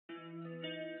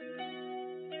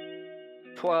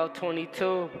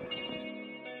1222.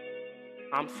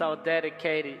 I'm so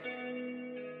dedicated.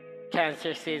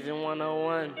 Cancer season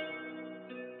 101.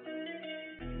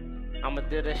 I'ma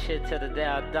do this shit till the day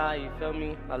I die, you feel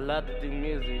me? I love to do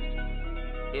music.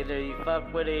 Either you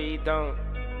fuck with it or you don't.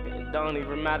 It don't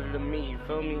even matter to me, you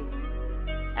feel me?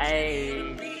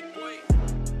 Ayy,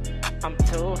 I'm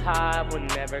too high, will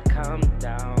never come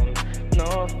down.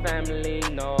 No family,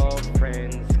 no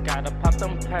friends. Gotta pop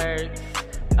them perks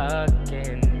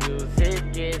again.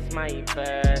 Music is my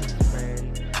best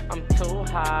friend. I'm too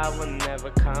high, will never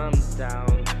come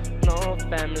down. No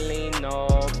family, no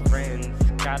friends.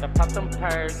 Gotta pop them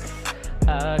perks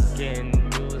again.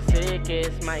 Music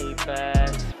is my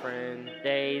best friend.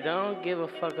 They don't give a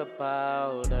fuck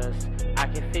about us. I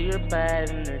can feel your bad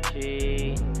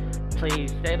energy.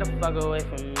 Please stay the fuck away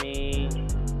from me.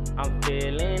 I'm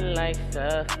feeling like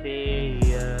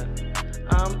Sophia.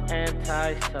 I'm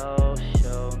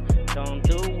antisocial. Don't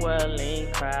do well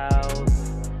in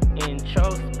crowds.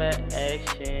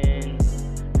 Introspection.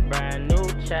 Brand new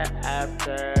chat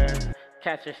after.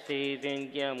 Cancer season,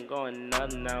 yeah, I'm going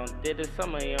up now. Did this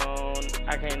on my own,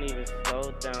 I can't even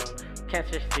slow down.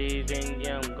 Cancer season,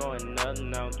 yeah, I'm going up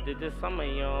now. Did this on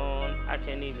my own, I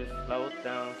can't even slow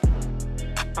down.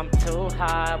 I'm too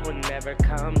high, will never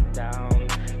come down.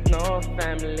 No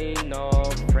family, no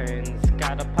friends.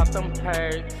 Gotta pop them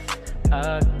perks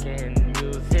again.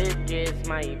 Music is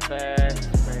my best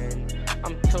friend.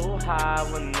 I'm too high,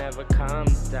 will never come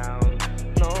down.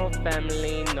 No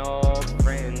family, no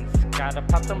friends. Gotta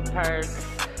pop them perks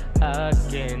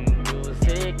again.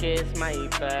 Music is my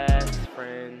best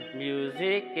friend.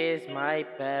 Music is my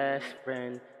best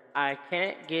friend. I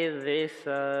can't give this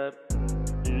up,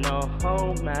 no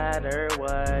matter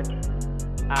what.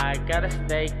 I gotta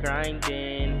stay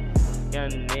grinding.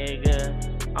 Young nigga,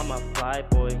 I'm a fly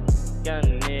boy.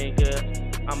 Young nigga,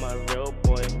 I'm a real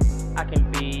boy. I can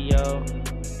be your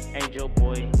angel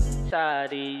boy.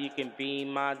 Shawty, you can be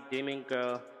my demon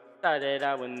girl. Started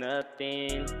out with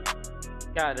nothing,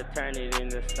 gotta turn it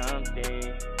into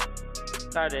something.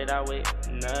 Started out with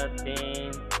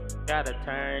nothing, gotta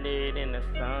turn it into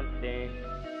something.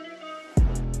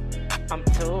 I'm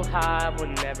too high, will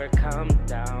never come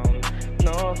down.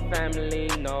 No family,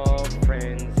 no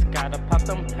friends. Gotta pop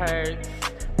them perks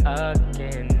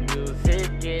again.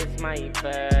 Music is my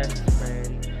best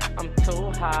friend. I'm too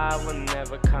high, will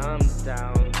never come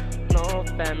down. No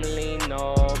family,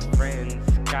 no friends.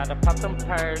 Gotta pop them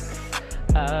perks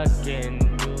again.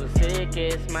 Music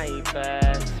is my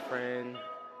best friend.